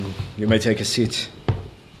You may take a seat.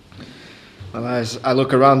 Well, as I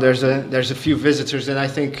look around, there's a few visitors, and I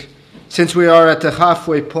think since we are at the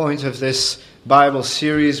halfway point of this Bible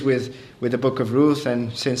series with the book of Ruth,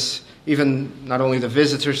 and since even not only the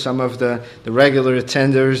visitors, some of the regular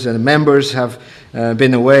attenders and members have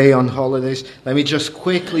been away on holidays, let me just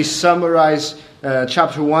quickly summarize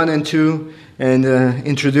chapter 1 and 2 and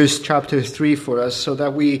introduce chapter 3 for us so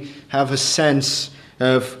that we have a sense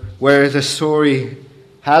of where the story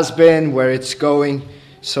has been, where it's going,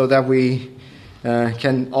 so that we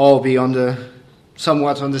can all be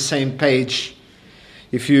somewhat on the same page.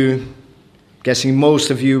 Guessing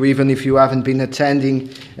most of you, even if you haven't been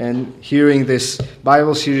attending and hearing this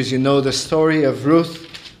Bible series, you know the story of Ruth.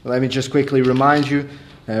 Let me just quickly remind you.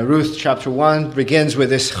 Ruth chapter 1 begins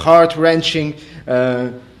with this heart-wrenching,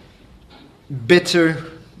 bitter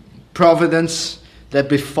providence that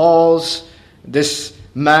befalls this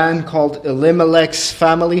man called Elimelech's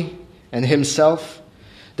family and himself.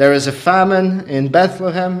 There is a famine in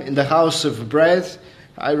Bethlehem in the house of bread,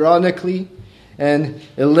 ironically, and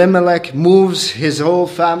Elimelech moves his whole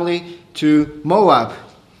family to Moab.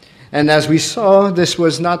 And as we saw, this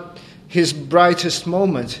was not his brightest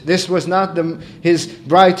moment. This was not his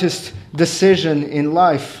brightest decision in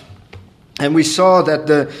life. And we saw that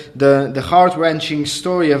the heart-wrenching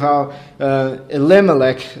story of how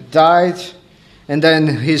Elimelech died, and then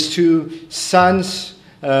his two sons,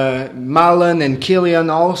 Mahlon and Chilion,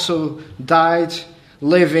 also died,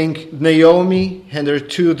 leaving Naomi and her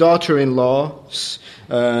two daughter-in-laws,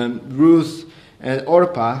 Ruth and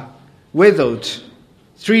Orpah, widowed.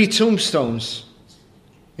 3 tombstones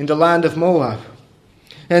in the land of Moab.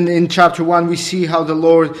 And in chapter 1 we see how the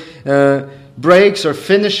Lord breaks or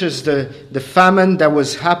finishes the famine that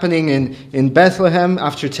was happening in Bethlehem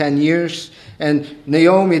after 10 years. And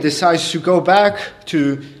Naomi decides to go back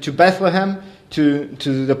to Bethlehem, to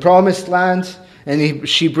the promised land. And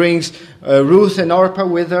she brings Ruth and Orpah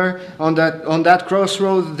with her. On that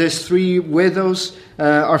crossroad, these 3 widows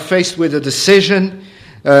are faced with a decision.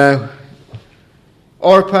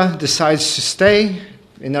 Orpah decides to stay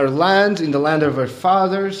in her land, in the land of her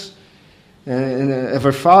fathers, of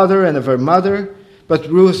her father and of her mother. But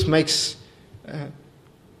Ruth makes a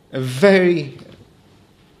very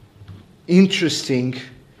interesting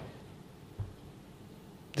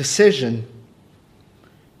decision.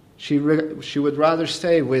 She would rather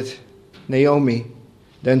stay with Naomi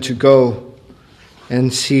than to go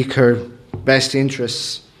and seek her best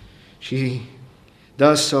interests. She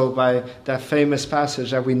does so by that famous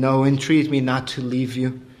passage that we know, "Entreat me not to leave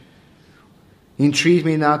you. Entreat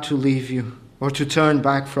me not to leave you, or to turn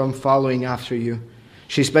back from following after you."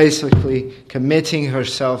 She's basically committing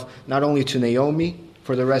herself not only to Naomi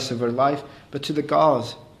for the rest of her life, but to the God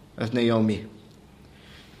of Naomi.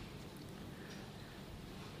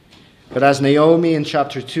 But as Naomi in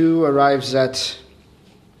chapter 2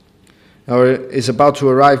 is about to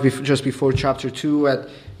arrive just before chapter 2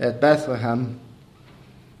 at Bethlehem,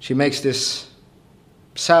 she makes this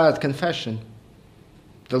sad confession.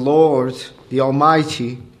 The Lord, the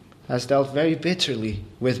Almighty, has dealt very bitterly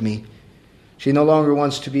with me. She no longer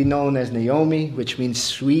wants to be known as Naomi, which means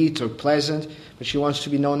sweet or pleasant, but she wants to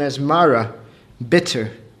be known as Mara,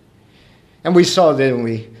 bitter. And we saw, didn't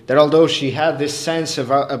we, that although she had this sense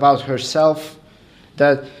about herself,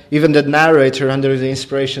 that even the narrator, under the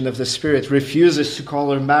inspiration of the Spirit, refuses to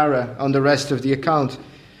call her Mara on the rest of the account.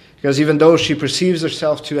 Because even though she perceives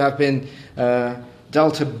herself to have been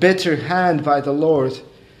dealt a bitter hand by the Lord,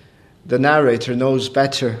 the narrator knows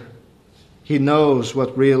better. He knows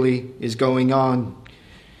what really is going on.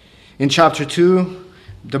 In chapter 2,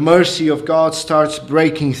 the mercy of God starts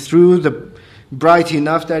breaking through, bright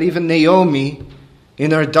enough that even Naomi,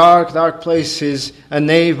 in her dark place, is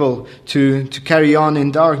unable to carry on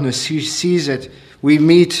in darkness. She sees it. We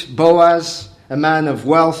meet Boaz, a man of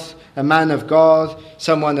wealth, a man of God,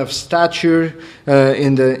 someone of stature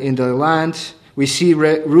in the land. We see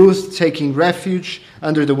Ruth taking refuge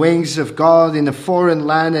under the wings of God in a foreign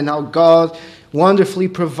land, and how God wonderfully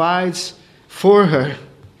provides for her.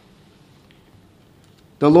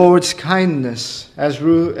 The Lord's kindness, as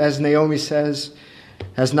Naomi says,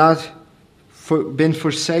 has not been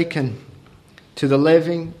forsaken to the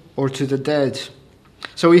living or to the dead.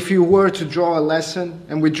 So if you were to draw a lesson,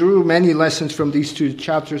 and we drew many lessons from these 2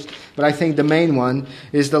 chapters, but I think the main one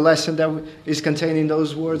is the lesson that is contained in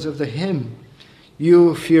those words of the hymn.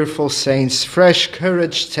 "You fearful saints, fresh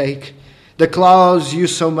courage take. The clouds you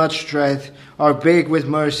so much dread are big with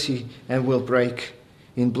mercy and will break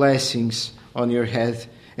in blessings on your head."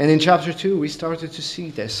 And in chapter 2, we started to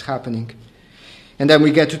see this happening. And then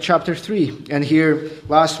we get to chapter 3. And here,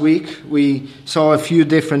 last week, we saw a few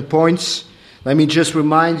different points. Let me just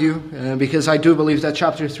remind you, because I do believe that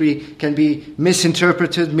chapter 3 can be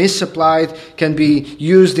misinterpreted, misapplied, can be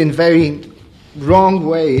used in very wrong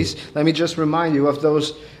ways. Let me just remind you of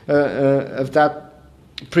those, of that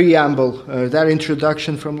preamble, that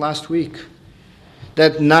introduction from last week.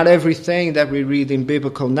 That not everything that we read in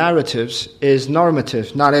biblical narratives is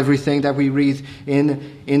normative. Not everything that we read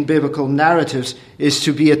in biblical narratives is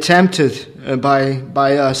to be attempted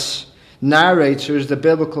by us. Narrators, the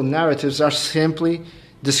biblical narratives, are simply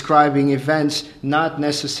describing events, not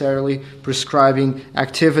necessarily prescribing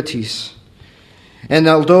activities. And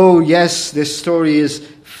although, yes, this story is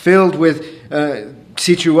filled with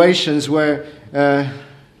situations where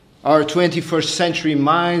our 21st century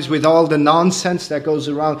minds, with all the nonsense that goes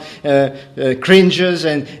around, cringes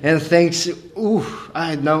and thinks, "Ooh,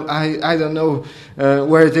 I don't know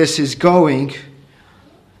where this is going."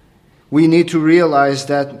 We need to realize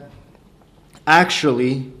that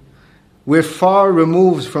actually we're far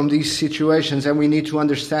removed from these situations, and we need to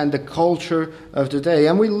understand the culture of the day.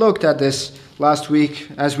 And we looked at this last week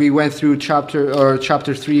as we went through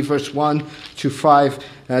chapter 3, verse 1 to 5,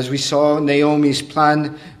 as we saw Naomi's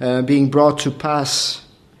plan being brought to pass.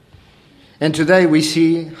 And today we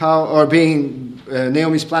see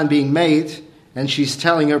Naomi's plan being made, and she's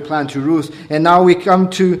telling her plan to Ruth. And now we come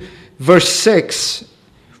to verse 6,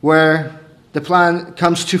 where the plan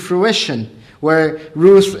comes to fruition, where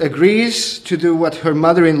Ruth agrees to do what her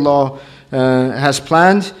mother-in-law has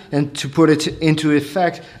planned and to put it into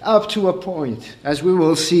effect up to a point. As we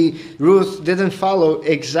will see, Ruth didn't follow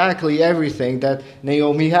exactly everything that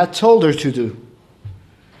Naomi had told her to do.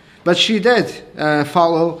 But she did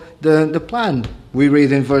follow the plan. We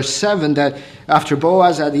read in verse 7 that after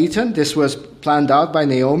Boaz had eaten, this was planned out by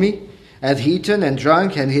Naomi, had eaten and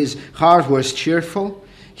drunk, and his heart was cheerful,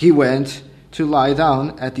 he went to lie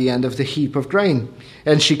down at the end of the heap of grain.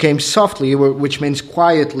 And she came softly, which means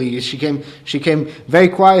quietly. She came very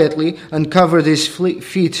quietly, uncovered his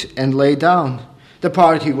feet, and lay down. The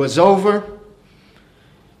party was over.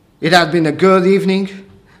 It had been a good evening.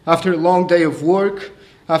 After a long day of work,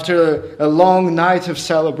 after a long night of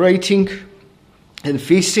celebrating and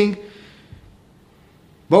feasting,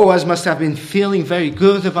 Boaz must have been feeling very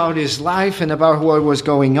good about his life and about what was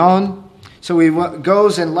going on. So he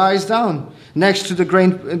goes and lies down next to the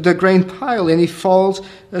grain pile, and he falls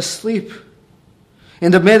asleep.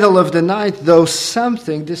 In the middle of the night, though,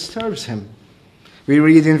 something disturbs him. We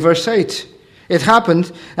read in verse 8, "It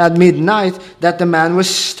happened at midnight that the man was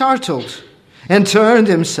startled and turned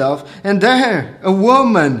himself, and there a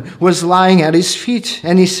woman was lying at his feet.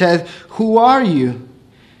 And he said, 'Who are you?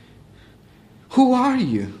 Who are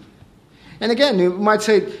you?'" And again, you might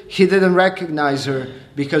say he didn't recognize her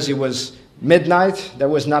because it was midnight, there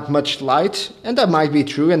was not much light, and that might be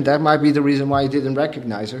true, and that might be the reason why he didn't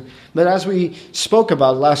recognize her. But as we spoke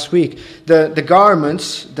about last week, the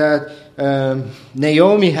garments that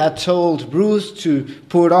Naomi had told Ruth to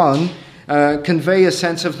put on convey a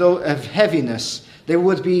sense of heaviness. They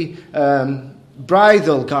would be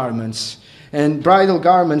bridal garments. And bridal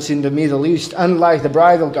garments in the Middle East, unlike the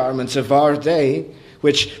bridal garments of our day,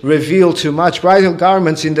 which reveal too much, bridal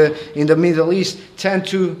garments in the Middle East tend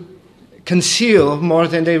to conceal more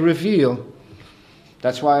than they reveal.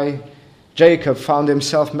 That's why Jacob found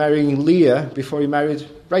himself marrying Leah before he married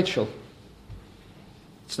Rachel.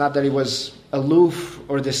 It's not that he was aloof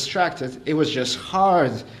or distracted. It was just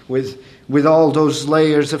hard with all those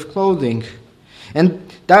layers of clothing. And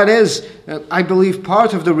that is, I believe,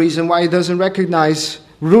 part of the reason why he doesn't recognize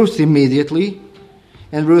Ruth immediately.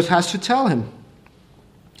 And Ruth has to tell him,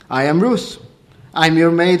 "I am Ruth. I'm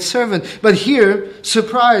your maidservant." But here,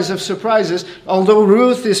 surprise of surprises, although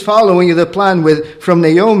Ruth is following the plan from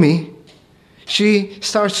Naomi, she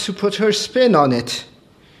starts to put her spin on it.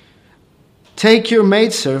 "Take your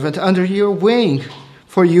maidservant under your wing,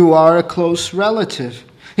 for you are a close relative."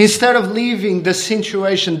 Instead of leaving the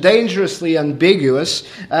situation dangerously ambiguous,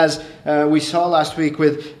 as we saw last week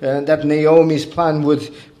that Naomi's plan would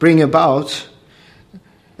bring about,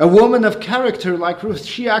 a woman of character like Ruth,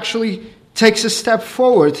 she actually takes a step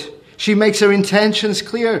forward. She makes her intentions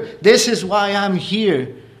clear. "This is why I'm here.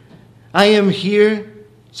 I am here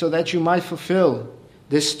so that you might fulfill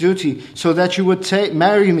this duty, so that you would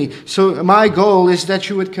marry me. So my goal is that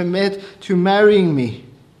you would commit to marrying me."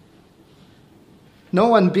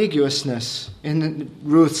 No ambiguousness in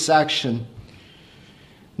Ruth's action,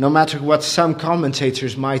 no matter what some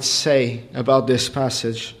commentators might say about this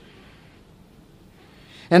passage.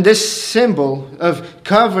 And this symbol of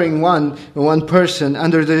covering one person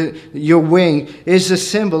under your wing is a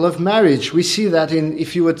symbol of marriage. We see that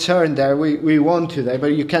if you would turn there, we won't today,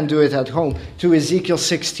 but you can do it at home, to Ezekiel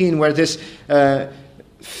 16, where this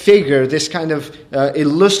figure, this kind of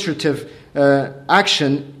illustrative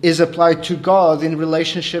action is applied to God in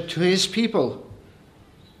relationship to his people.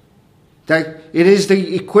 That it is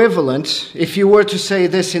the equivalent, if you were to say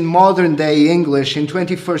this in modern day English, in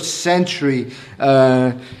 21st century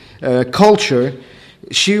culture,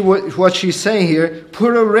 what she's saying here,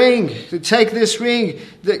 put a ring, take this ring,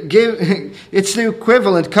 it's the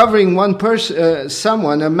equivalent, covering one person,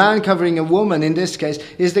 someone, a man covering a woman in this case,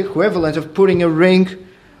 is the equivalent of putting a ring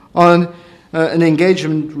on an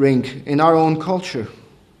engagement ring in our own culture.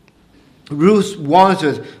 Ruth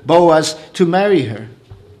wanted Boaz to marry her.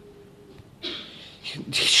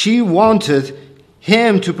 She wanted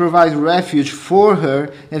him to provide refuge for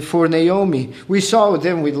her and for Naomi. We saw,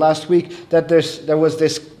 didn't we, last week, that there was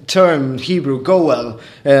this term, Hebrew, goel,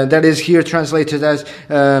 that is here translated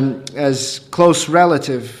as close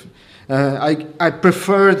relative. I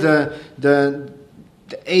prefer the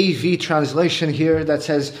AV translation here that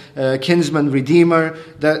says kinsman redeemer,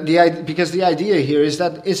 because the idea here is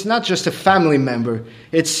that it's not just a family member,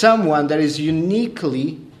 it's someone that is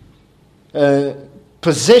uniquely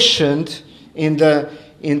positioned in the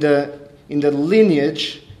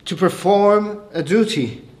lineage to perform a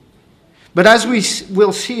duty. But as we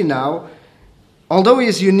will see now, although he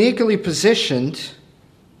is uniquely positioned,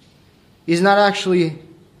 he's not actually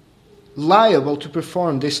liable to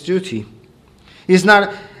perform this duty. He's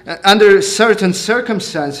not, under certain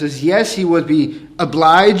circumstances, yes, he would be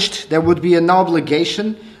obliged, there would be an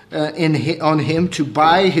obligation on him to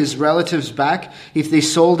buy his relatives back if they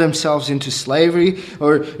sold themselves into slavery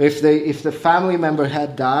or if the family member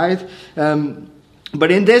had died.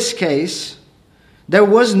 But in this case, there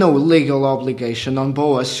was no legal obligation on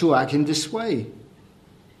Boaz to act in this way.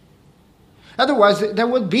 Otherwise, there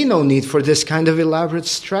would be no need for this kind of elaborate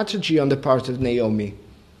strategy on the part of Naomi.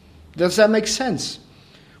 Does that make sense?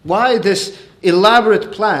 Why this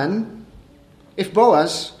elaborate plan if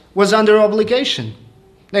Boaz was under obligation?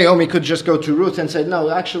 Naomi could just go to Ruth and say, no,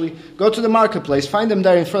 actually, go to the marketplace, find him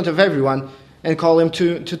there in front of everyone, and call him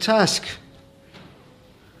to task.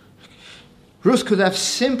 Ruth could have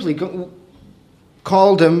simply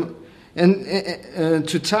called him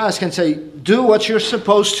to task and say, do what you're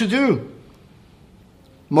supposed to do.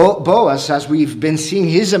 Boaz, as we've been seeing,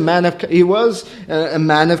 he was a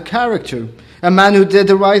man of character, a man who did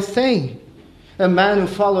the right thing. A man who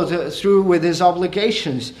followed through with his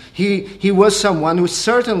obligations. He was someone who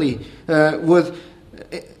certainly would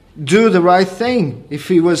do the right thing if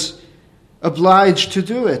he was obliged to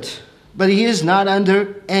do it. But he is not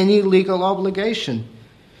under any legal obligation.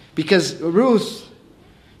 Because Ruth,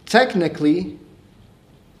 technically,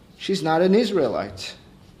 she's not an Israelite.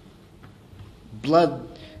 Blood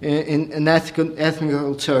in an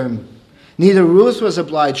ethnical term. Neither Ruth was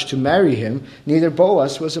obliged to marry him, neither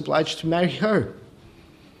Boaz was obliged to marry her.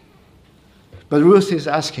 But Ruth is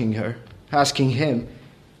asking him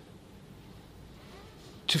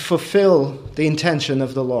to fulfill the intention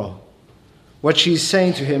of the law. What she's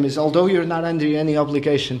saying to him is, although you're not under any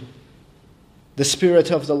obligation, the spirit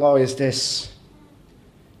of the law is this.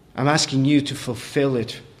 I'm asking you to fulfill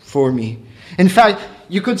it for me. In fact,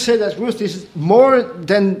 you could say that Ruth is more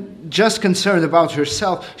than just concerned about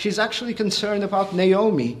herself. She's actually concerned about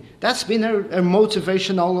Naomi. That's been her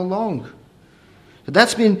motivation all along.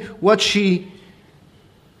 That's been what she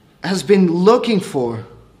has been looking for.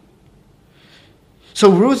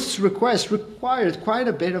 So Ruth's request required quite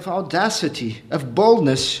a bit of audacity, of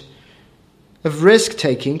boldness, of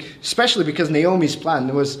risk-taking, especially because Naomi's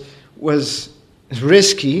plan was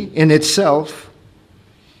risky in itself.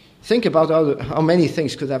 Think about how many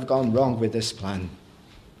things could have gone wrong with this plan.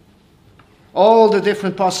 All the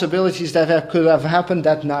different possibilities that could have happened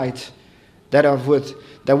that night that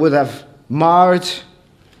would have marred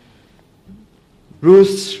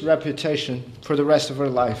Ruth's reputation for the rest of her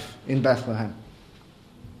life in Bethlehem.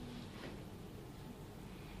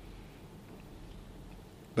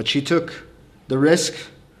 But she took the risk.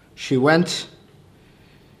 She went.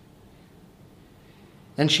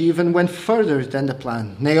 And she even went further than the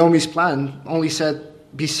plan. Naomi's plan only said,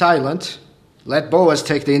 be silent. Let Boaz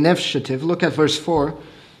take the initiative. Look at verse 4.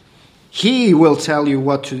 He will tell you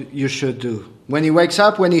what you should do. When he wakes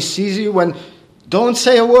up, when he sees you, don't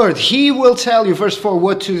say a word. He will tell you, verse 4,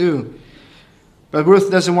 what to do. But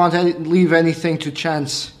Ruth doesn't want to leave anything to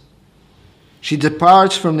chance. She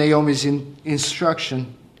departs from Naomi's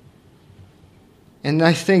instruction. And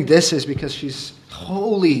I think this is because she's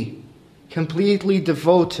wholly completely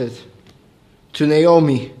devoted to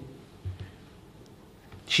Naomi.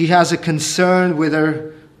 She has a concern with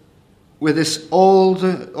this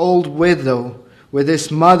old widow, with this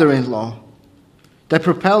mother-in-law, that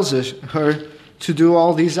propels her to do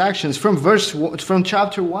all these actions. From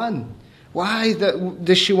chapter 1, why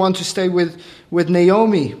does she want to stay with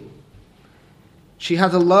Naomi? She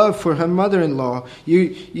had a love for her mother-in-law.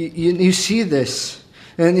 You see this.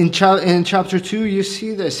 And in chapter 2, you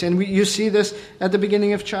see this. And you see this at the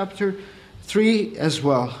beginning of chapter 3 as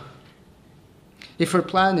well. If her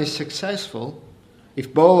plan is successful,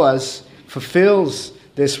 if Boaz fulfills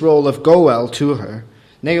this role of Goel to her,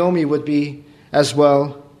 Naomi would be as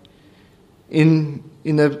well in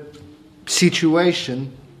a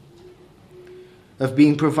situation of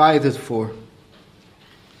being provided for.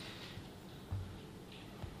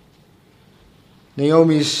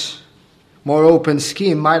 Naomi's more open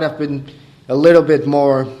scheme might have been a little bit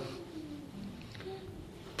more,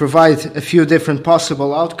 provide a few different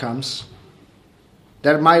possible outcomes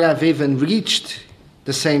that might have even reached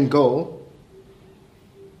the same goal.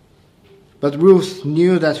 But Ruth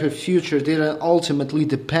knew that her future didn't ultimately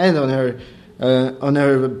depend on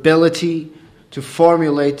her ability to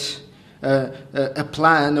formulate a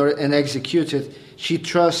plan and execute it. She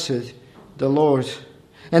trusted the Lord.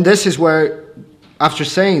 And this is where, after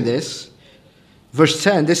saying this, verse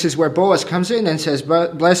 10, this is where Boaz comes in and says,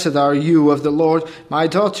 "Blessed are you of the Lord, my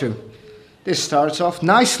daughter." This starts off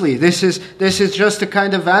nicely. This is just the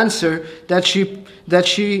kind of answer that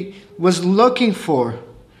she was looking for.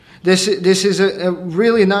 This is a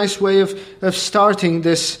really nice way of starting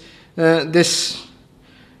the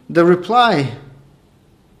reply.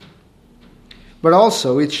 But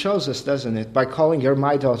also it shows us, doesn't it, by calling her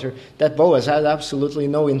my daughter, that Boaz had absolutely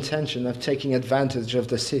no intention of taking advantage of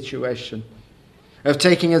the situation, of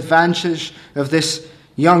taking advantage of this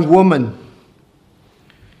young woman.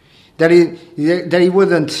 That he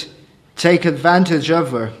wouldn't take advantage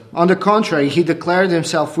of her. On the contrary, he declared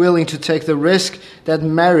himself willing to take the risk that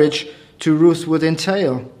marriage to Ruth would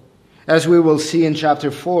entail. As we will see in chapter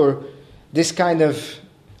 4, this kind of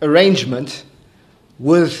arrangement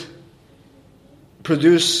would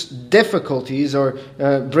produce difficulties or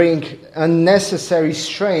bring unnecessary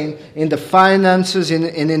strain in the finances and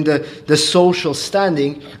in the social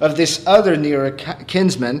standing of this other nearer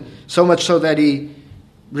kinsman, so much so that he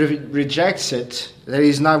rejects it, that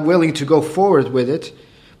he's not willing to go forward with it.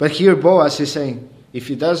 But here Boaz is saying, if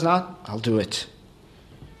he does not, I'll do it.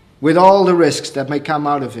 With all the risks that may come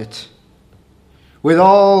out of it. With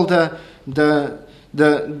all the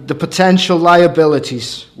potential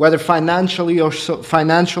liabilities, whether financial or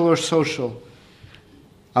social,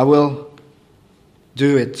 I will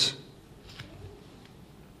do it.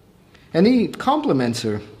 And he compliments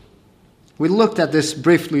her. We looked at this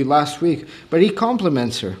briefly last week, but he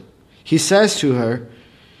compliments her. He says to her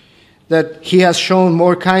that he has shown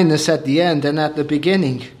more kindness at the end than at the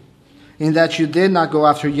beginning, in that you did not go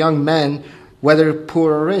after young men, whether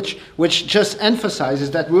poor or rich, which just emphasizes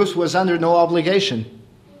that Ruth was under no obligation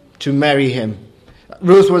to marry him.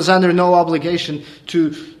 Ruth was under no obligation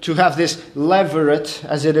to have this levirate,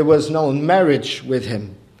 as it was known, marriage with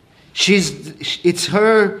him. It's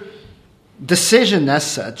her decision as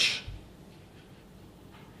such.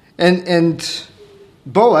 And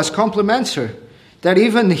Boaz compliments her, that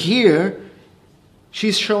even here,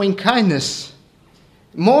 she's showing kindness.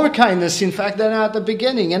 More kindness, in fact, than at the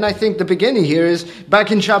beginning. And I think the beginning here is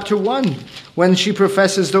back in chapter 1, when she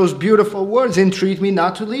professes those beautiful words, "Entreat me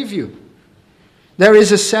not to leave you." There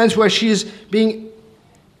is a sense where she is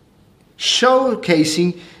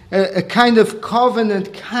showcasing a kind of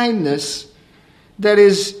covenant kindness that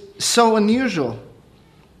is so unusual.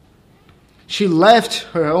 She left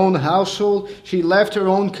her own household, she left her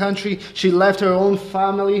own country, she left her own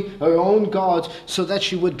family, her own God, so that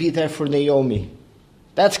she would be there for Naomi.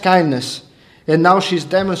 That's kindness. And now she's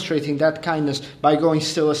demonstrating that kindness by going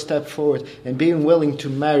still a step forward and being willing to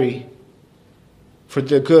marry for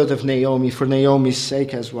the good of Naomi, for Naomi's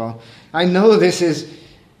sake as well. I know this is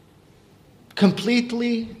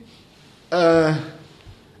completely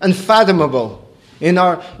unfathomable in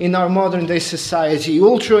our modern day society,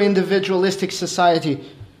 ultra-individualistic society.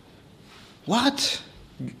 What?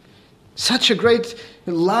 Such a great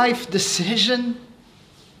life decision?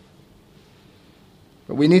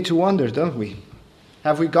 But we need to wonder, don't we?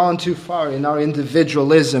 Have we gone too far in our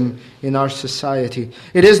individualism in our society?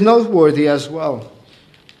 It is noteworthy as well,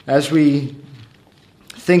 as we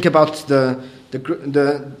think about the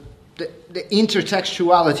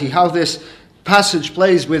intertextuality, how this passage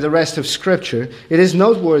plays with the rest of Scripture. It is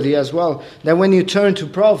noteworthy as well that when you turn to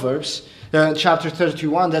Proverbs, chapter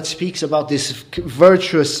 31 that speaks about this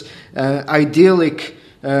virtuous, idyllic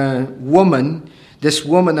woman, this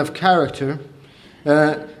woman of character,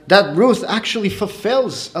 that Ruth actually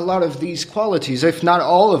fulfills a lot of these qualities, if not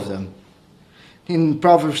all of them. In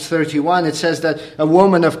Proverbs 31, it says that a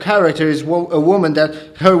woman of character is a woman that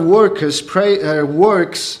her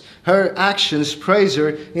her actions praise her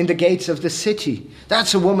in the gates of the city.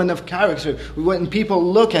 That's a woman of character. When people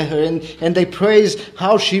look at her and they praise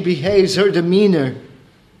how she behaves, her demeanor.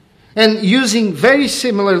 And using very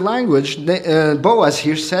similar language, Boaz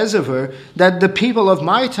here says of her that the people of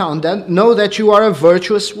my town know that you are a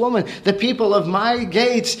virtuous woman. The people of my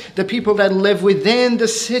gates, the people that live within the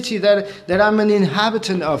city that I'm an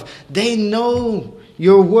inhabitant of, they know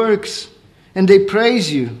your works and they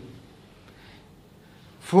praise you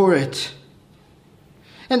for it.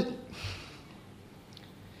 And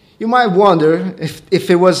you might wonder if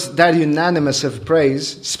it was that unanimous of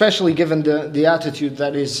praise, especially given the attitude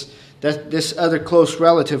that this other close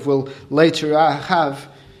relative will later have.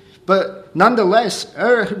 But nonetheless,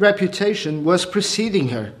 her reputation was preceding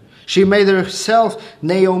her. She made herself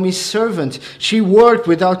Naomi's servant. She worked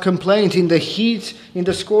without complaint in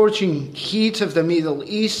the scorching heat of the Middle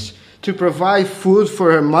East to provide food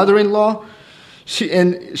for her mother-in-law.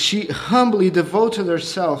 She humbly devoted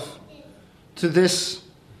herself to this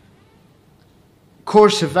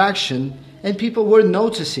course of action, and people were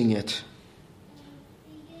noticing it.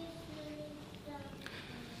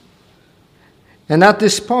 And at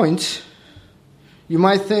this point, you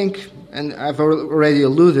might think, and I've already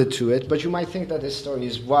alluded to it, but you might think that this story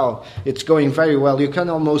is, wow, it's going very well. You can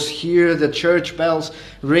almost hear the church bells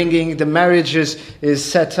ringing, the marriage is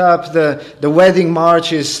set up, the wedding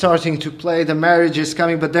march is starting to play, the marriage is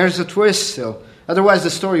coming, but there's a twist still. Otherwise, the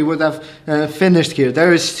story would have finished here.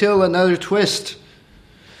 There is still another twist.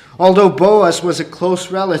 Although Boaz was a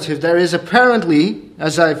close relative, there is apparently,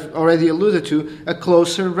 as I've already alluded to, a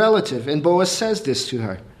closer relative. And Boaz says this to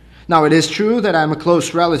her. Now, it is true that I'm a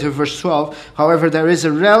close relative, verse 12. However, there is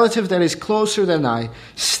a relative that is closer than I.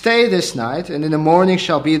 Stay this night, and in the morning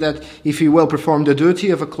shall be that if he will perform the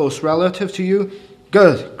duty of a close relative to you,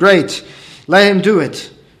 good, great, let him do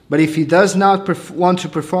it. But if he does not want to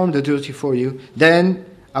perform the duty for you, then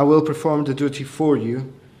I will perform the duty for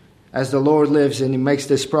you. As the Lord lives, and he makes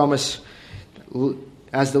this promise,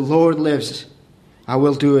 as the Lord lives, I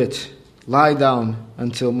will do it. Lie down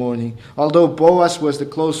until morning. Although Boaz was a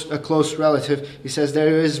close relative, he says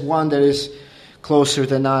there is one that is closer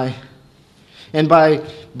than I. And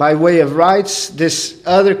by way of rights, this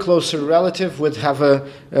other closer relative would have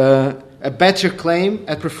a better claim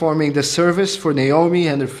at performing the service for Naomi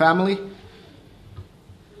and her family.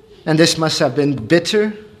 And this must have been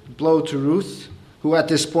bitter blow to Ruth, who at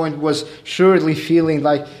this point was surely feeling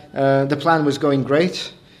like the plan was going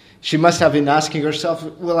great. She must have been asking herself,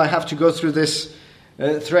 will I have to go through this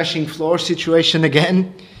threshing floor situation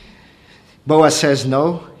again? Boaz says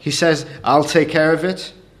no. He says, I'll take care of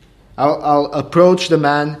it. I'll approach the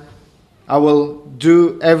man. I will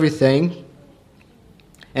do everything.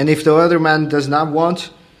 And if the other man does not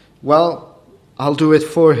want, well, I'll do it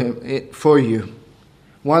for you.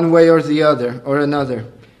 One way or the other, or another.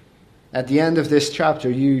 At the end of this chapter,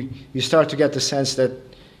 you start to get the sense that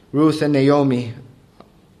Ruth and Naomi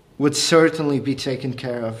would certainly be taken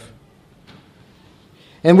care of.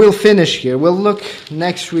 And we'll finish here. We'll look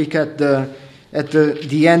next week at the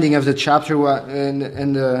ending of the chapter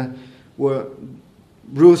and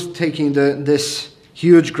Ruth taking this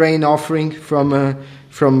huge grain offering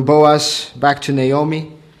from Boaz back to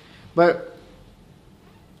Naomi. But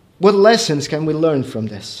what lessons can we learn from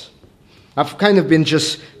this? I've kind of been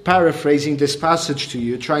just paraphrasing this passage to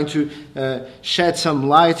you, trying to shed some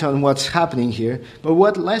light on what's happening here. But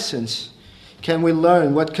what lessons can we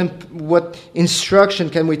learn? What instruction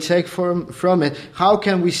can we take from it? How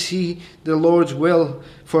can we see the Lord's will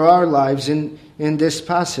for our lives in this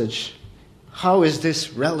passage? How is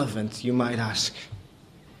this relevant, you might ask?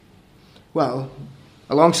 Well,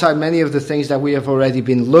 alongside many of the things that we have already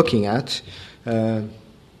been looking at, the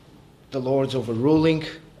Lord's overruling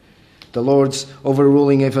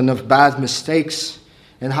even of bad mistakes,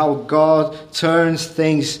 and how God turns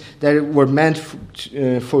things that were meant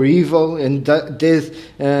for evil and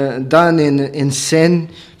done in sin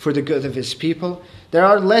for the good of his people. There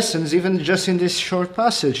are lessons even just in this short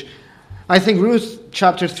passage. I think Ruth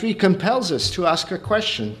chapter 3 compels us to ask a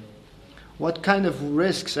question. What kind of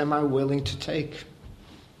risks am I willing to take?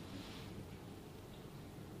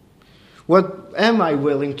 What am I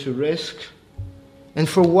willing to risk? And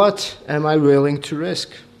for what am I willing to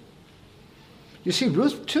risk? You see,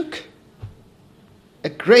 Ruth took a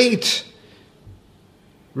great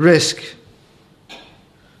risk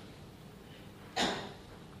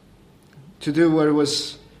to do what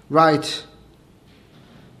was right,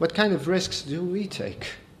 what kind of risks do we take?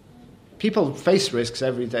 People face risks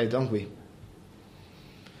every day, don't we?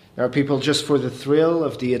 There are people just for the thrill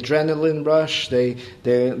of the adrenaline rush.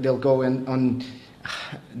 They'll go on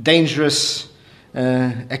dangerous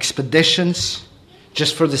expeditions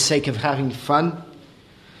just for the sake of having fun.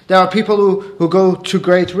 There are people who go to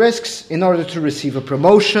great risks in order to receive a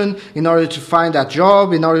promotion, in order to find that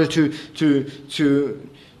job, in order to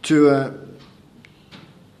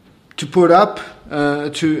put up,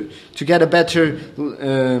 to get a better,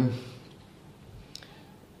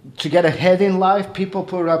 to get ahead in life. People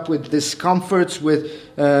put up with discomforts, with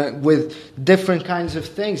different kinds of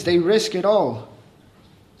things. They risk it all.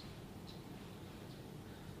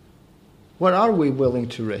 What are we willing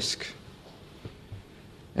to risk?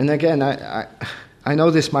 And again, I know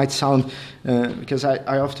this might sound, because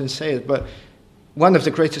I often say it, but one of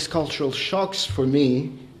the greatest cultural shocks for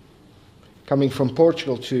me, coming from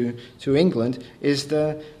Portugal to England, is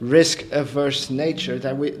the risk-averse nature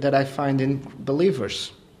that I find in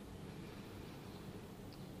believers.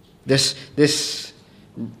 This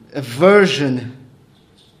aversion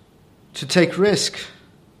to take risk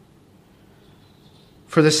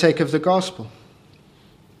for the sake of the gospel.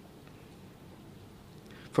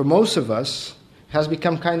 For most of us, it has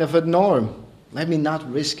become kind of a norm. Let me not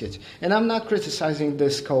risk it. And I'm not criticizing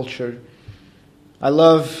this culture. I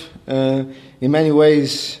love, in many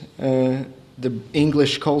ways, the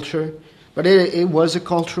English culture, but it was a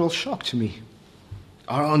cultural shock to me.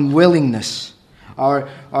 Our unwillingness,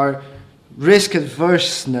 our risk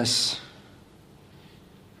averseness.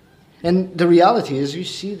 And the reality is, you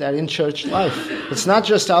see that in church life. It's not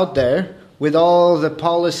just out there with all the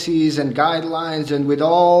policies and guidelines and with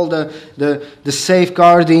all the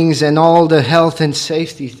safeguardings and all the health and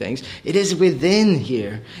safety things. It is within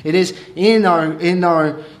here. It is in our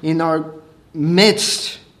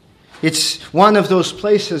midst. It's one of those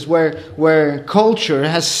places where culture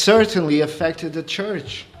has certainly affected the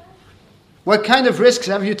church. What kind of risks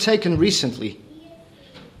have you taken recently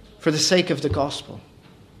for the sake of the gospel?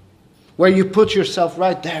 Where you put yourself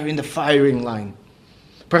right there in the firing line.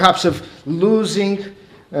 Perhaps of losing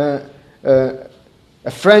a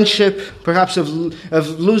friendship, perhaps of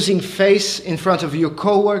losing face in front of your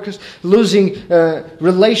co-workers, losing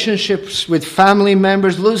relationships with family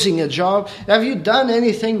members, losing a job. Have you done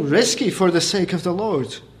anything risky for the sake of the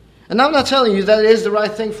Lord? And I'm not telling you that it is the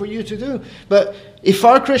right thing for you to do, but if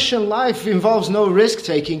our Christian life involves no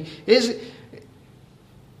risk-taking, is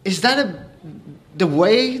that the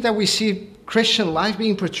way that we see Christian life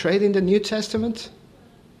being portrayed in the New Testament?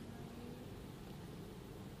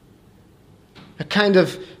 A kind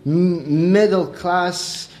of middle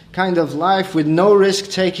class kind of life with no risk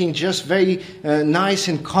taking, just very nice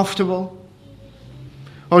and comfortable?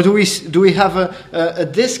 Or do we have a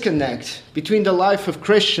disconnect between the life of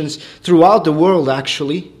Christians throughout the world,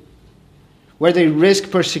 actually, where they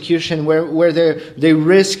risk persecution, where they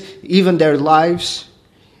risk even their lives,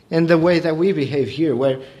 and the way that we behave here,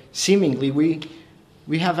 where seemingly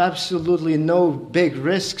we have absolutely no big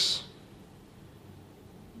risks,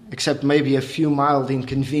 except maybe a few mild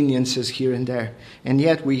inconveniences here and there. And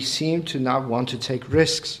yet we seem to not want to take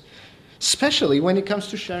risks, especially when it comes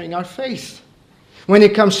to sharing our faith, when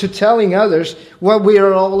it comes to telling others what we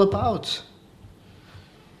are all about.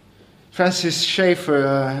 Francis Schaeffer,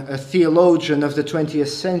 a theologian of the 20th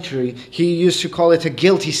century, he used to call it a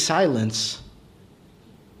guilty silence.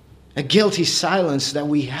 A guilty silence that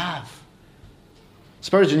we have.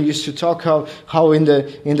 Spurgeon used to talk how in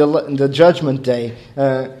the judgment day,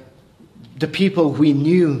 the people we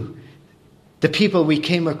knew, the people we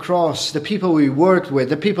came across, the people we worked with,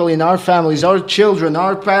 the people in our families, our children,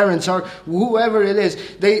 our parents, our whoever it is,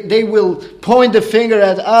 they will point the finger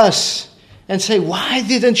at us and say, "Why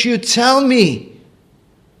didn't you tell me?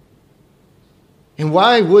 And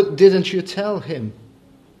why didn't you tell him?"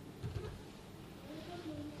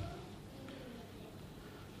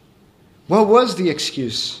 What was the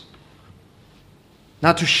excuse?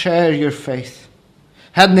 Not to share your faith.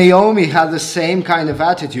 Had Naomi had the same kind of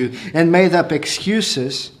attitude and made up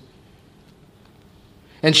excuses,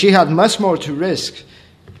 and she had much more to risk,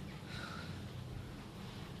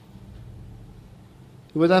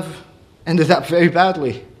 it would have ended up very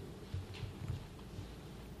badly.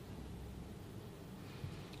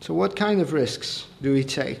 So what kind of risks do we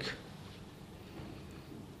take?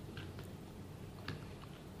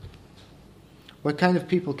 What kind of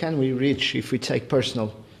people can we reach if we take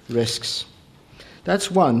personal risks? That's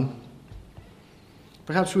one.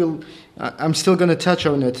 Perhaps I'm still going to touch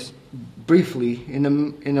on it briefly in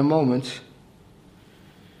a moment.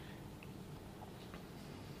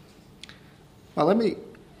 Well, let me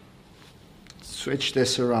switch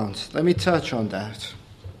this around. Let me touch on that.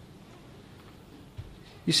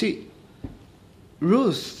 You see,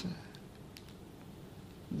 Ruth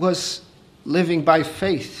was living by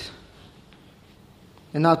faith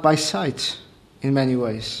and not by sight in many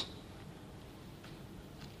ways.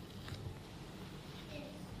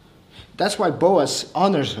 That's why Boaz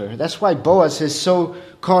honors her. That's why Boaz is so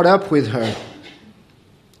caught up with her.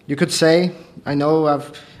 You could say, I know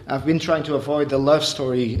I've been trying to avoid the love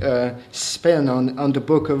story spin on the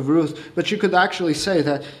book of Ruth, but you could actually say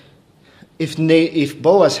that if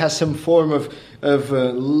Boaz has some form of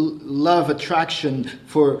love attraction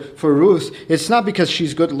for Ruth, it's not because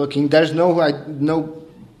she's good looking. There's no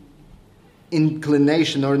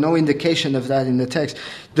inclination or no indication of that in the text.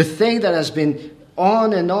 The thing that has been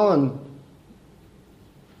on and on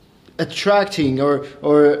attracting or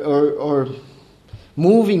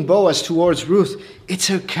moving Boaz towards Ruth, it's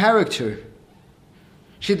her character.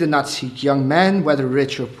 She did not seek young men, whether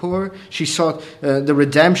rich or poor. She sought the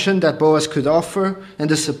redemption that Boaz could offer and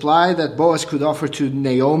the supply that Boaz could offer to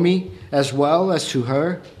Naomi as well as to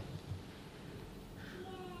her.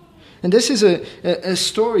 And this is a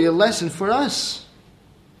story, a lesson for us.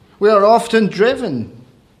 We are often driven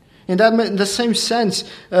in the same sense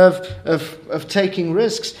of taking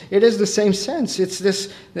risks. It is the same sense. It's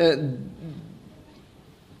this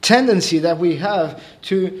tendency that we have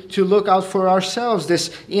to look out for ourselves, this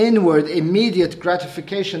inward, immediate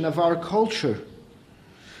gratification of our culture.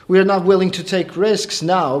 We are not willing to take risks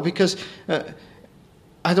now because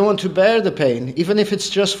I don't want to bear the pain, even if it's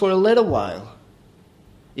just for a little while.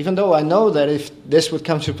 Even though I know that if this would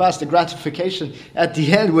come to pass, the gratification at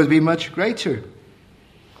the end would be much greater.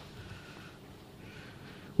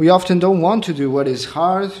 We often don't want to do what is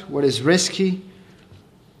hard, what is risky,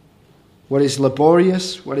 what is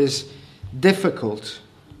laborious, what is difficult.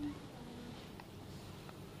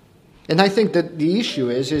 And I think that the issue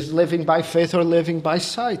is living by faith or living by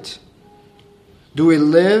sight. Do we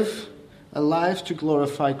live a life to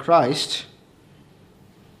glorify Christ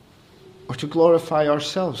or to glorify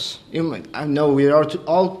ourselves? I know we are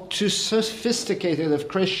all too sophisticated of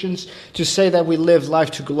Christians to say that we live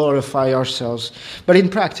life to glorify ourselves. But in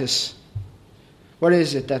practice, what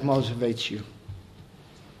is it that motivates you?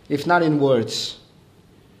 If not in words.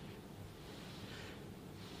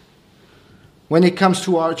 When it comes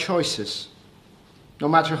to our choices, no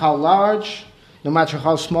matter how large, no matter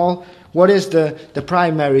how small, what is the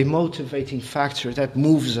primary motivating factor that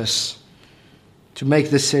moves us to make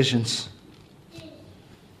decisions?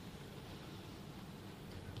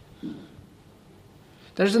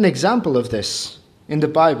 There's an example of this in the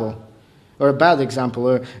Bible. Or a bad example,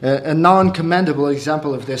 or a non-commendable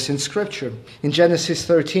example of this in Scripture. In Genesis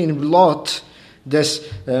 13, Lot, this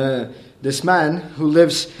man who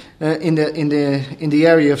lives in the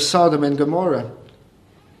area of Sodom and Gomorrah,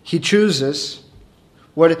 he chooses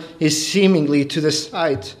what is seemingly to the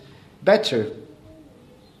sight better.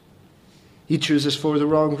 He chooses for the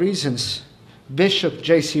wrong reasons. Bishop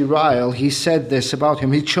J.C. Ryle, he said this about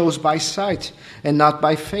him. He chose by sight and not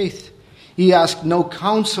by faith. He asked no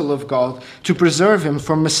counsel of God to preserve him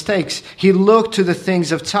from mistakes. He looked to the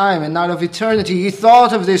things of time and not of eternity. He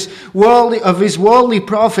thought of his worldly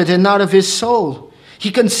profit and not of his soul.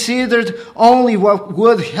 He considered only what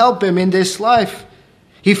would help him in this life.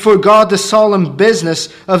 He forgot the solemn business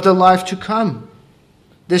of the life to come.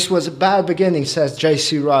 This was a bad beginning, says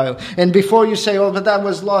J.C. Ryle. And before you say, oh, but that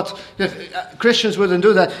was Lot, Christians wouldn't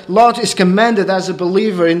do that. Lot is commended as a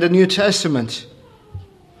believer in the New Testament.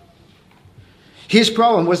 His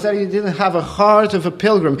problem was that he didn't have a heart of a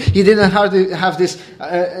pilgrim. He didn't have this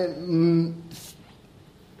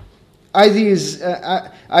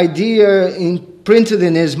idea imprinted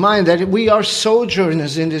in his mind that we are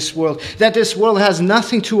sojourners in this world, that this world has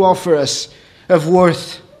nothing to offer us of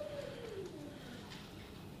worth.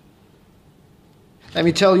 Let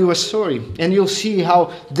me tell you a story, and you'll see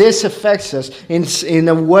how this affects us in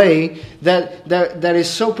a way that is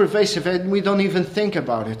so pervasive that we don't even think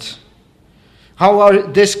about it. How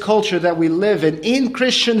this culture that we live in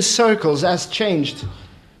Christian circles has changed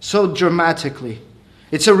so dramatically.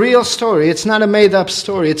 It's a real story. It's not a made-up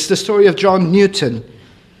story. It's the story of John Newton,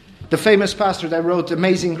 the famous pastor that wrote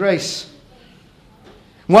Amazing Grace.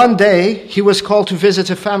 One day, he was called to visit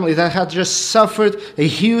a family that had just suffered a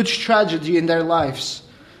huge tragedy in their lives.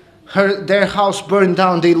 Their house burned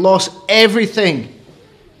down. They lost everything.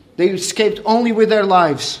 They escaped only with their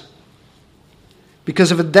lives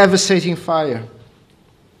because of a devastating fire.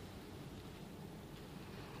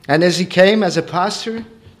 And as he came as a pastor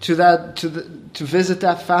to visit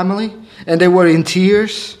that family, and they were in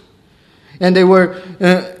tears, and they were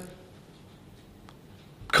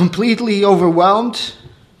completely overwhelmed.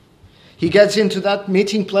 He gets into that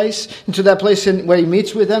meeting place, into that place where he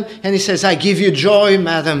meets with them, and he says, "I give you joy,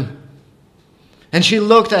 madam." And she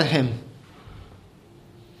looked at him.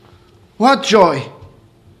 What joy?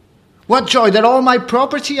 What joy that all my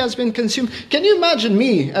property has been consumed. Can you imagine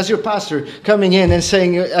me as your pastor coming in and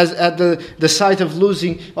saying, at the sight of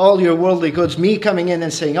losing all your worldly goods, me coming in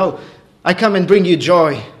and saying, "Oh, I come and bring you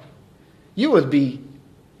joy"? You would be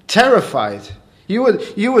terrified. You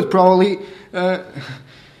would probably,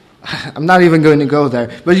 I'm not even going to go there,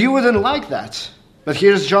 but you wouldn't like that. But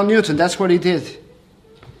here's John Newton, that's what he did.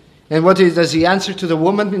 And does he answer to the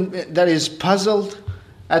woman that is puzzled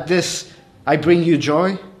at this, "I bring you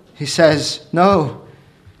joy"? He says, "No,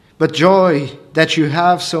 but joy that you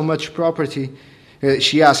have so much property."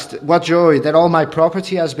 She asked, "What joy? That all my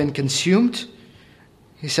property has been consumed?"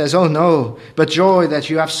 He says, "Oh no, but joy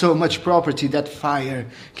that you have so much property that fire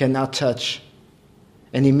cannot touch."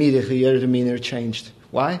 And immediately her demeanor changed.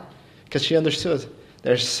 Why? Because she understood.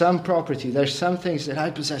 There's some property, there's some things that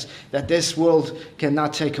I possess that this world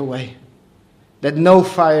cannot take away, that no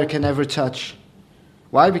fire can ever touch.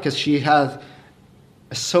 Why? Because she had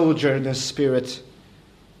a sojourner spirit.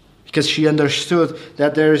 Because she understood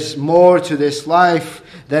that there's more to this life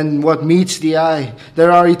than what meets the eye.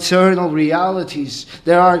 There are eternal realities.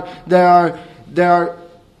 There are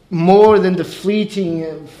more than the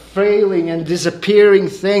fleeting, frailing, and disappearing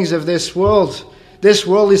things of this world. This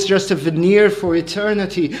world is just a veneer for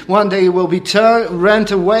eternity. One day it will be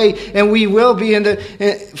rent away, and we will be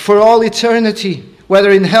for all eternity.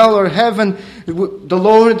 Whether in hell or heaven, the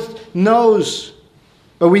Lord knows.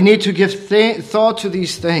 But we need to give thought to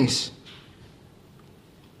these things.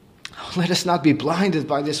 Let us not be blinded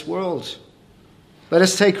by this world. Let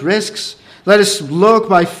us take risks. Let us look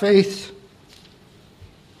by faith.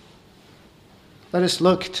 Let us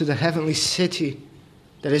look to the heavenly city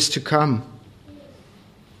that is to come.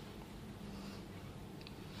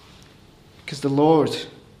 Because the Lord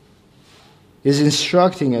is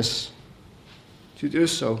instructing us to do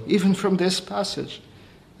so, even from this passage.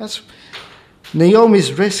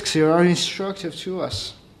 Naomi's risks here are instructive to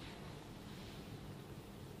us.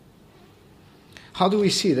 How do we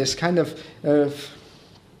see this kind of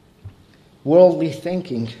worldly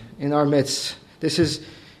thinking in our midst? This is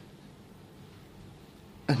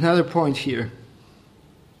another point here.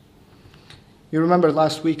 You remember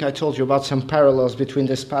last week I told you about some parallels between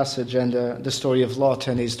this passage and the story of Lot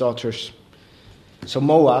and his daughters. So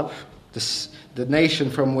Moab, the nation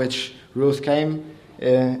from which Ruth came,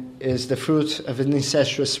 is the fruit of an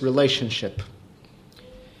incestuous relationship.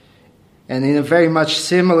 And in a very much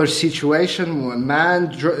similar situation, a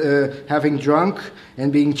man having drunk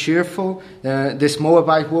and being cheerful, this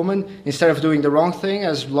Moabite woman, instead of doing the wrong thing,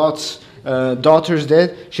 as Lot's daughters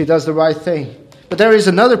did, she does the right thing. But there is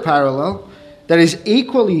another parallel that is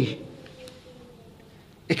equally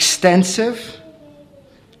extensive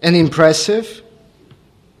and impressive,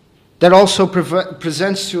 that also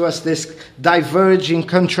presents to us this diverging,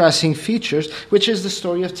 contrasting features, which is the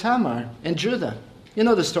story of Tamar and Judah. You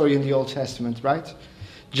know the story in the Old Testament, right?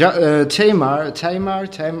 Tamar.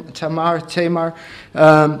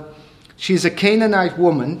 She's a Canaanite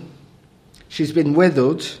woman. She's been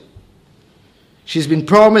widowed. She's been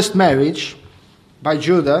promised marriage by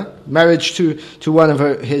Judah, marriage to one of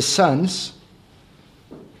his sons.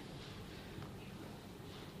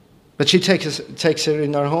 But she takes it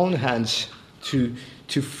in her own hands to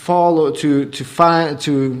devise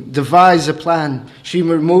a plan. She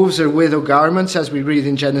removes her widow garments, as we read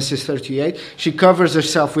in Genesis 38. She covers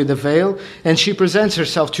herself with a veil, and she presents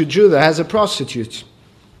herself to Judah as a prostitute.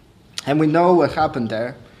 And we know what happened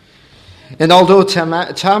there. And although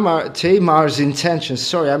Tamar's intentions,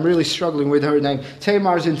 sorry, I'm really struggling with her name.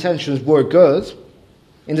 Tamar's intentions were good,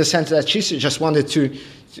 in the sense that she just wanted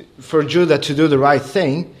for Judah to do the right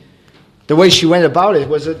thing. The way she went about it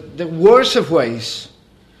was the worst of ways.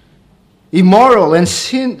 Immoral and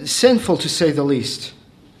sinful, to say the least.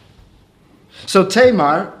 So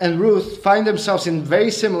Tamar and Ruth find themselves in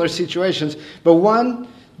very similar situations, but one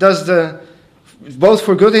does both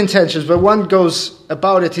for good intentions, but one goes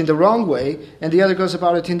about it in the wrong way, and the other goes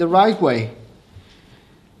about it in the right way.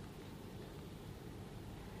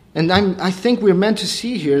 And I think we're meant to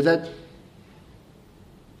see here that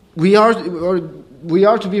we are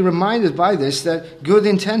to be reminded by this that good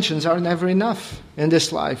intentions are never enough in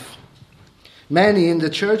this life. Many in the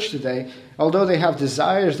church today, although they have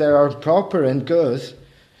desires that are proper and good,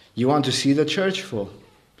 you want to see the church full.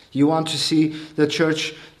 You want to see the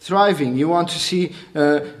church thriving. You want to see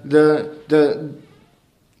the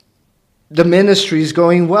ministries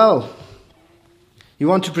going well. You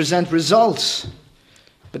want to present results.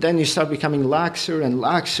 But then you start becoming laxer and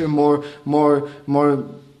laxer, more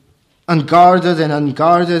unguarded and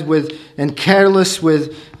unguarded and careless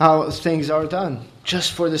with how things are done,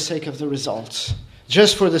 just for the sake of the results,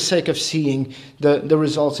 just for the sake of seeing the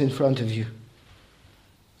results in front of you.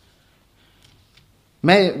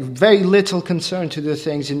 Very little concern to do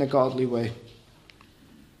things in a godly way.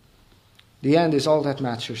 The end is all that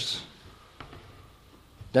matters.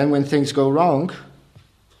 Then when things go wrong,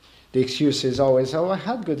 the excuse is always, I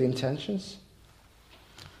had good intentions.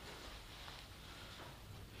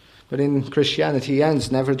 But in Christianity, ends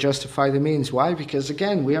never justify the means. Why? Because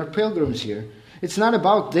again, we are pilgrims here. It's not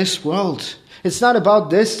about this world. It's not about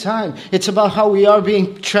this time. It's about how we are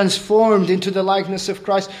being transformed into the likeness of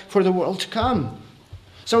Christ for the world to come.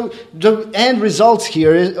 So the end results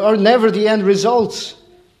here are never the end results.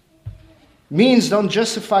 Means don't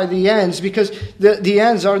justify the ends, because the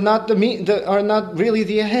ends are not are not really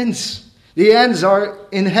the ends. The ends are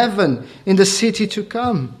in heaven, in the city to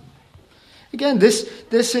come. Again, this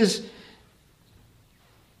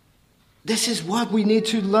is what we need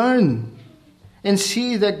to learn and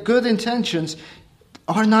see, that good intentions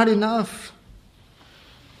are not enough.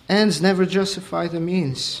 Ends never justify the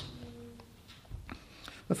means.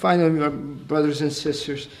 But finally, my brothers and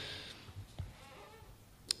sisters,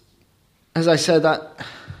 as I said, that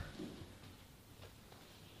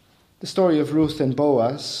the story of Ruth and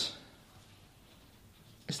Boaz,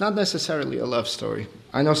 it's not necessarily a love story.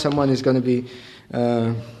 I know someone is going to be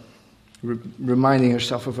reminding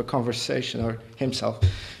herself of a conversation, or himself,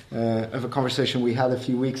 of a conversation we had a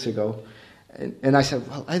few weeks ago. And I said,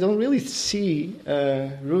 well, I don't really see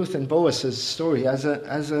Ruth and Boaz's story as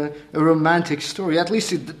a romantic story. At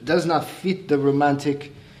least it does not fit the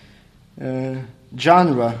romantic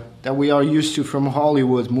genre that we are used to from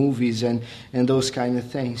Hollywood movies and those kind of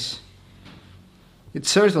things. It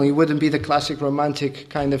certainly wouldn't be the classic romantic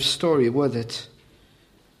kind of story, would it?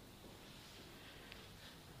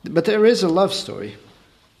 But there is a love story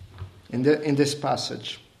in this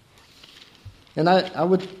passage. And I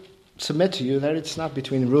would submit to you that it's not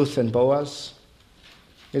between Ruth and Boaz.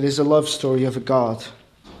 It is a love story of a God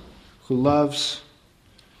who loves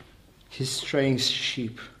his straying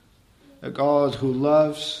sheep. A God who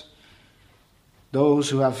loves those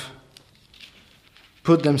who have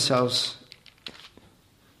put themselves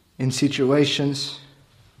in situations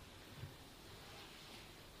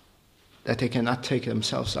that they cannot take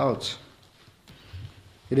themselves out.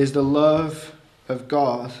 It is the love of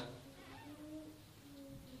God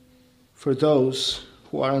for those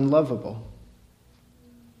who are unlovable.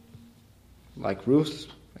 Like Ruth,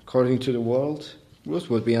 according to the world,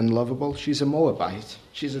 Ruth would be unlovable. She's a Moabite.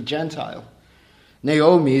 She's a Gentile.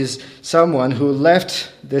 Naomi is someone who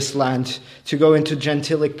left this land to go into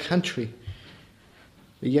Gentilic country.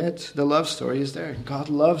 But yet, the love story is there. God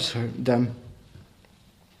loves them.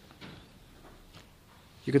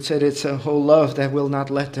 You could say that it's a whole love that will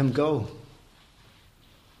not let them go.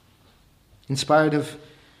 In spite of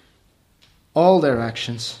all their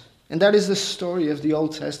actions. And that is the story of the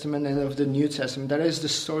Old Testament and of the New Testament. That is the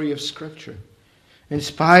story of Scripture. In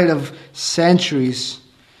spite of centuries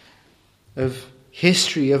of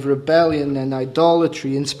history of rebellion and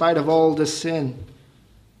idolatry, in spite of all the sin,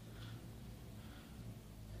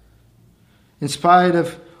 in spite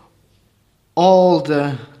of all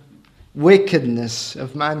the wickedness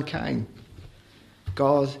of mankind,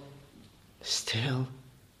 God still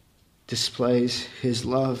displays his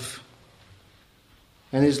love.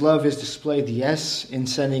 And his love is displayed, yes, in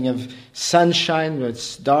sending of sunshine.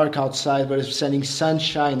 It's dark outside, but it's sending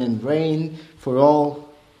sunshine and rain for all.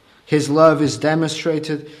 His love is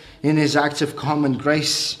demonstrated in his acts of common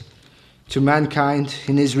grace to mankind,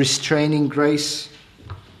 in his restraining grace.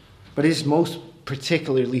 But is most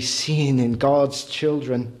particularly seen in God's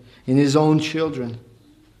children, in his own children.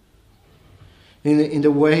 In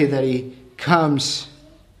the way that he comes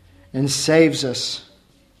and saves us.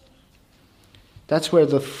 That's where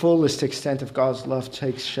the fullest extent of God's love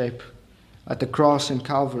takes shape. At the cross in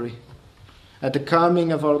Calvary. At the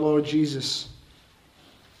coming of our Lord Jesus.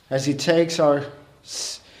 As he takes our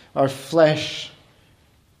flesh,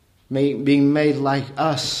 being made like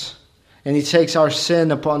us. And he takes our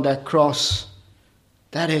sin upon that cross.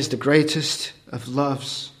 That is the greatest of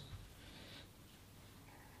loves.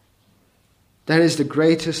 That is the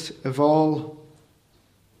greatest of all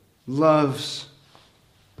loves.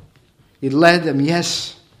 He led them,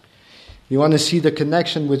 yes. You want to see the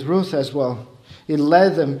connection with Ruth as well. He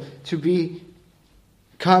led them to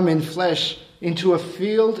come in flesh into a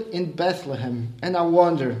field in Bethlehem. And I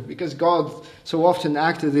wonder, because God so often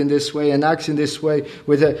acted in this way and acts in this way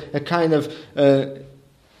with a kind of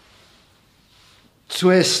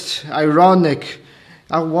twist, ironic.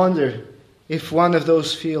 I wonder if one of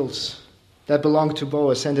those fields that belonged to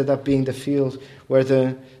Boaz ended up being the field where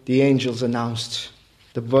the angels announced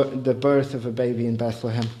the birth of a baby in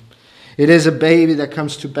Bethlehem. It is a baby that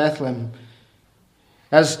comes to Bethlehem.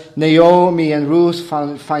 As Naomi and Ruth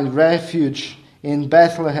find refuge in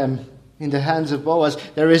Bethlehem in the hands of Boaz,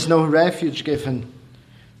 there is no refuge given.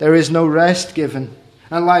 There is no rest given.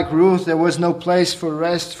 Unlike Ruth, there was no place for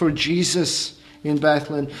rest for Jesus in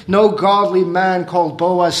Bethlehem. No godly man called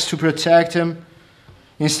Boaz to protect him.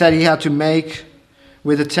 Instead, he had to make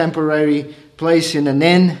with a temporary place in an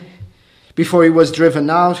inn before he was driven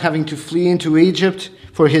out, having to flee into Egypt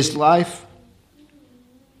for his life.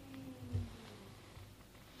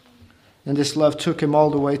 And this love took him all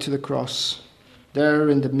the way to the cross, there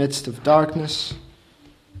in the midst of darkness.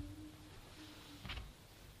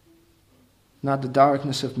 Not the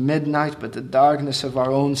darkness of midnight, but the darkness of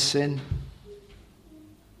our own sin.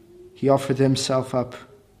 He offered himself up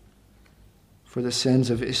for the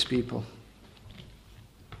sins of his people.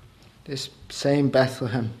 This same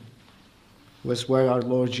Bethlehem was where our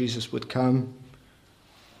Lord Jesus would come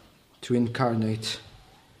to incarnate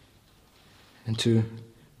and to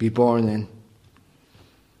be born in.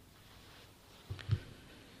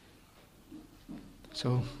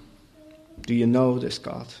 So, do you know this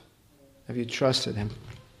God? Have you trusted him?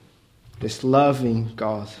 This loving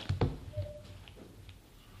God.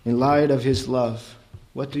 In light of his love,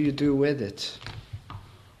 what do you do with it?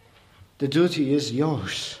 The duty is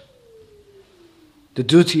yours. The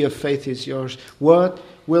duty of faith is yours. What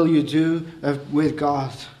will you do with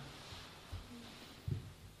God?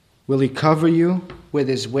 Will he cover you with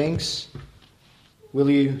his wings? Will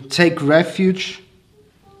you take refuge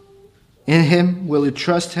in him? Will you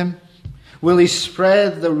trust him? Will he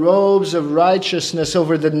spread the robes of righteousness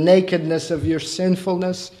over the nakedness of your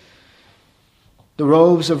sinfulness? The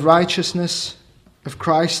robes of righteousness of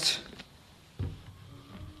Christ?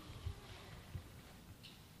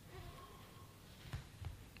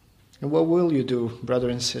 And what will you do, brother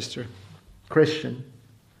and sister, Christian,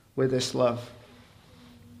 with this love?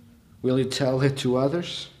 Will you tell it to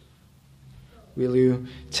others? Will you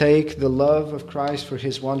take the love of Christ for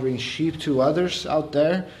his wandering sheep to others out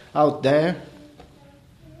there?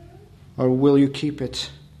 Or will you keep it?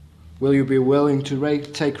 Will you be willing to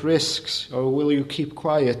take risks? Or will you keep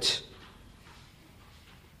quiet?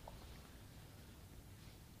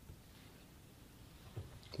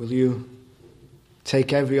 Will you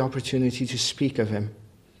take every opportunity to speak of him,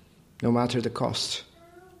 no matter the cost?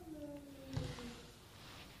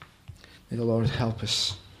 May the Lord help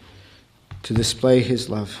us to display his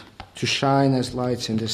love, to shine as lights in this